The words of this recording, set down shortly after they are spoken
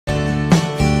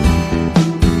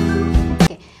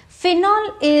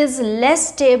Phenol is less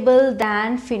stable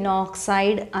than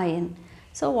phenoxide ion.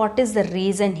 So what is the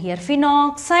reason here?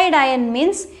 Phenoxide ion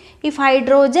means if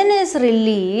hydrogen is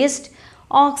released,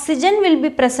 oxygen will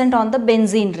be present on the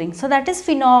benzene ring. So that is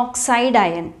phenoxide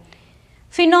ion.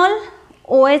 Phenol,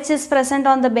 OH is present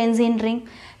on the benzene ring.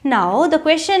 Now the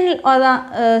question or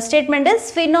the statement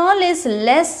is phenol is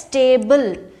less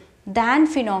stable than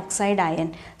phenoxide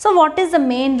ion. So what is the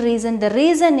main reason? The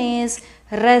reason is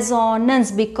resonance,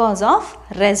 because of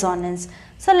resonance.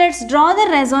 So let's draw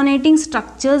the resonating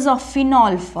structures of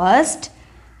phenol first.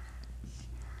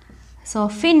 So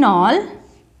phenol,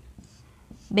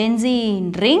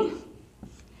 benzene ring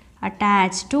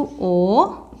attached to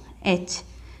OH,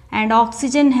 and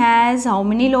oxygen has how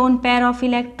many lone pair of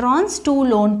electrons? 2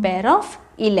 lone pair of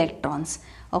electrons.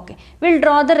 Okay, we'll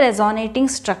draw the resonating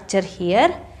structure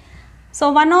here.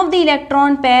 So one of the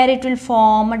electron pair, it will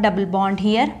form a double bond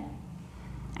here,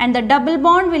 and the double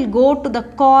bond will go to the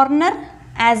corner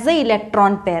as the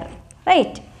electron pair,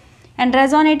 right? And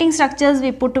resonating structures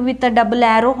we put with a double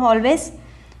arrow always.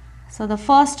 So the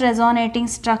first resonating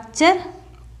structure,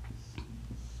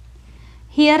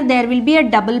 here there will be a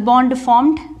double bond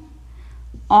formed,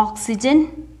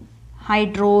 oxygen,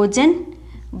 hydrogen,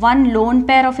 one lone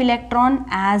pair of electron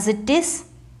as it is,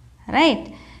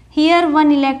 right? Here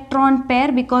one electron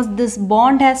pair, because this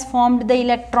bond has formed the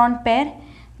electron pair,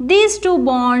 these two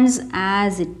bonds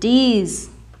as it is.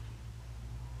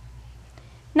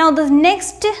 Now the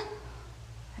next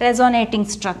resonating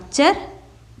structure,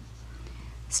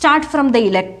 start from the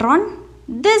electron.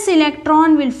 This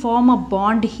electron will form a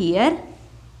bond here,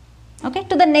 okay,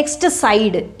 to the next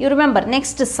side. You remember,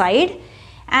 next side,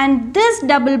 and this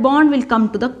double bond will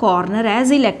come to the corner as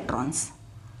electrons.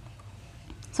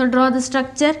 So draw the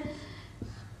structure.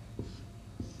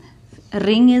 A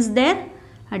ring is there,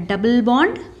 a double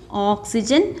bond,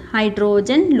 oxygen,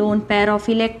 hydrogen, lone pair of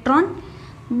electron.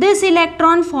 This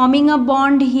electron forming a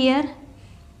bond here,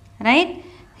 right?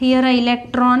 Here a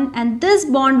electron, and this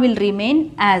bond will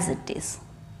remain as it is.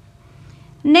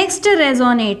 Next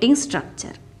resonating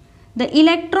structure. The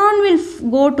electron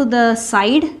will go to the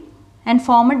side and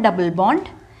form a double bond,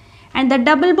 and the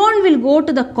double bond will go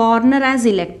to the corner as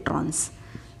electrons.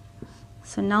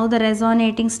 So now the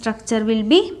resonating structure will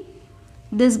be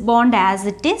this bond as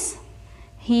it is.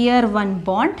 Here one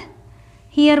bond,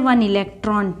 here one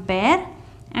electron pair,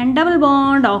 and double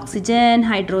bond, oxygen,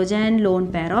 hydrogen,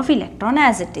 lone pair of electron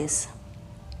as it is.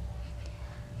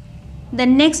 The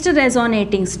next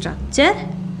resonating structure,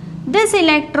 this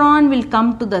electron will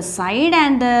come to the side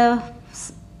and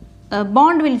the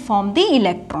bond will form the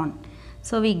electron.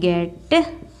 So we get the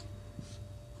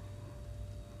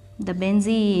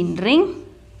benzene ring,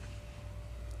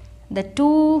 the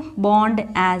two bond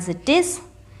as it is,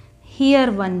 here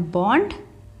one bond,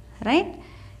 right?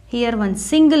 Here one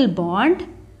single bond,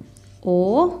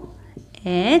 OH,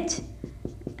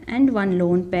 and one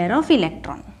lone pair of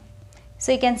electron.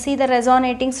 So you can see the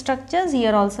resonating structures.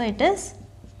 Here also it is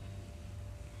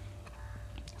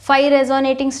 5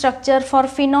 resonating structure for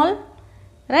phenol,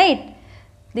 right?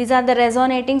 These are the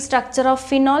resonating structure of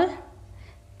phenol.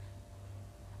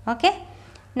 Okay.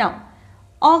 Now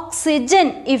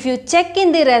oxygen, if you check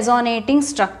in the resonating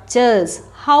structures,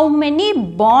 how many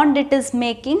bond it is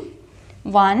making?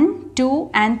 1,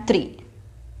 2 and 3.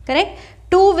 Correct?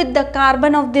 2 with the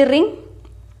carbon of the ring,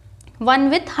 1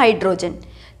 with hydrogen.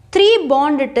 3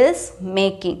 bond it is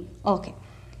making. Okay.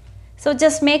 So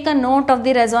just make a note of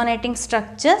the resonating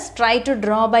structures. Try to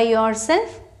draw by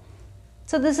yourself.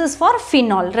 So this is for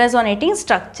phenol, resonating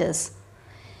structures.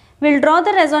 We'll draw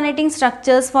the resonating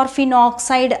structures for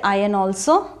phenoxide ion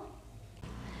also.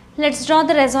 Let's draw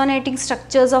the resonating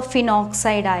structures of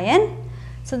phenoxide ion.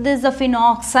 So this is the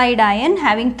phenoxide ion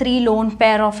having 3 lone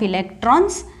pair of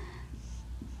electrons.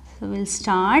 So we'll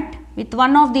start with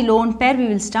one of the lone pair. We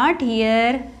will start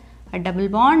here a double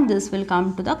bond. This will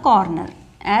come to the corner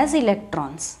as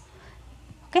electrons.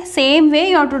 Okay, same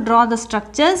way you have to draw the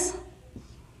structures.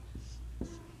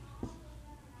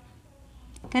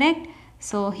 Correct?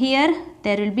 So here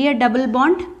there will be a double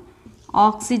bond,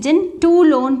 oxygen, 2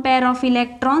 lone pair of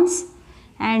electrons,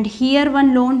 and here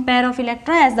one lone pair of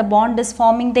electron as the bond is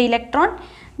forming the electron.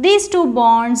 These 2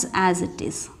 bonds as it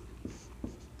is.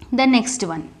 The next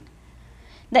one,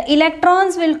 the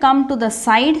electrons will come to the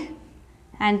side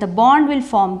and the bond will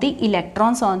form the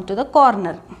electrons onto the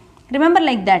corner. Remember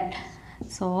like that.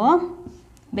 So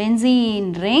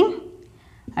benzene ring,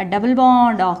 a double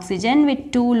bond oxygen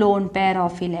with 2 lone pair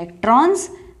of electrons,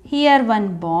 here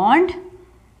one bond,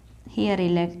 here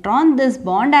electron, this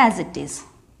bond as it is.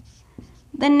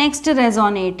 The next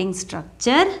resonating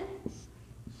structure,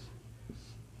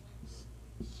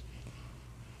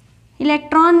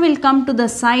 electron will come to the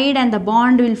side and the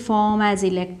bond will form as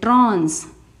electrons.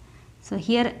 So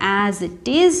here as it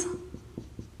is,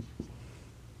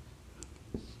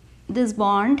 this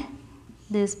bond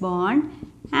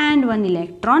and one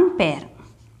electron pair.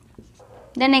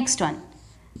 The next one,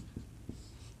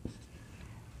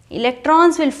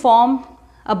 electrons will form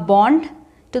a bond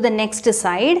to the next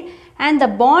side and the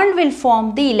bond will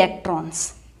form the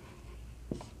electrons.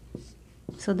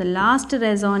 So the last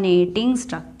resonating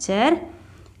structure,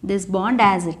 this bond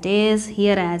as it is,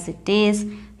 here as it is,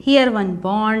 here one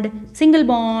bond, single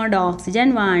bond,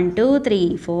 oxygen 1, 2,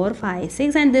 3, 4, 5,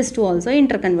 6 and this too also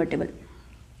interconvertible.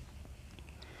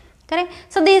 Correct?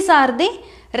 So these are the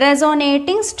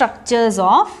resonating structures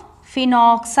of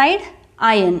phenoxide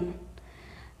ion.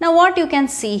 Now what you can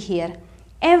see here,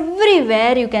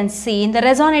 everywhere you can see in the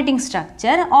resonating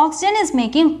structure, oxygen is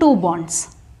making two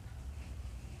bonds.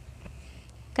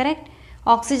 Correct?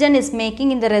 Oxygen is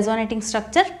making in the resonating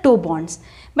structure two bonds.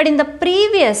 But in the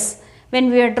previous, when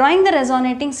we are drawing the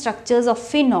resonating structures of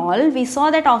phenol, we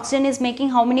saw that oxygen is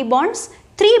making how many bonds?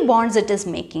 3 bonds it is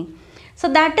making. So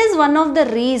that is one of the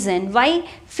reason why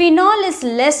phenol is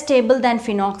less stable than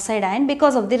phenoxide ion,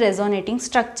 because of the resonating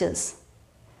structures.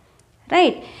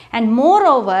 Right? And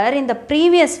moreover, in the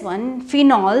previous one,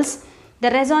 phenols,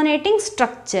 the resonating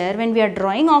structure, when we are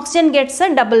drawing, oxygen gets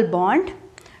a double bond.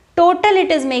 Total it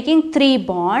is making 3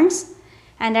 bonds,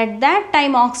 and at that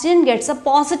time oxygen gets a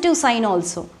positive sign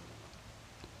also.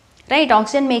 Right?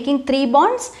 Oxygen making 3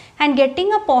 bonds and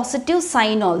getting a positive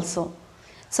sign also.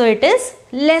 So it is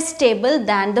less stable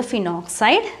than the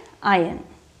phenoxide ion.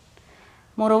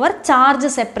 Moreover, charge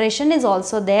separation is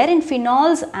also there in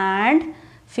phenols and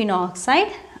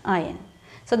phenoxide ion.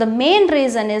 So the main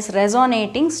reason is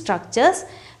resonating structures,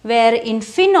 where in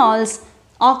phenols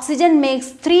oxygen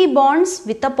makes 3 bonds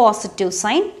with a positive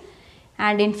sign,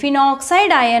 and in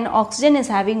phenoxide ion oxygen is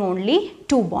having only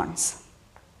 2 bonds.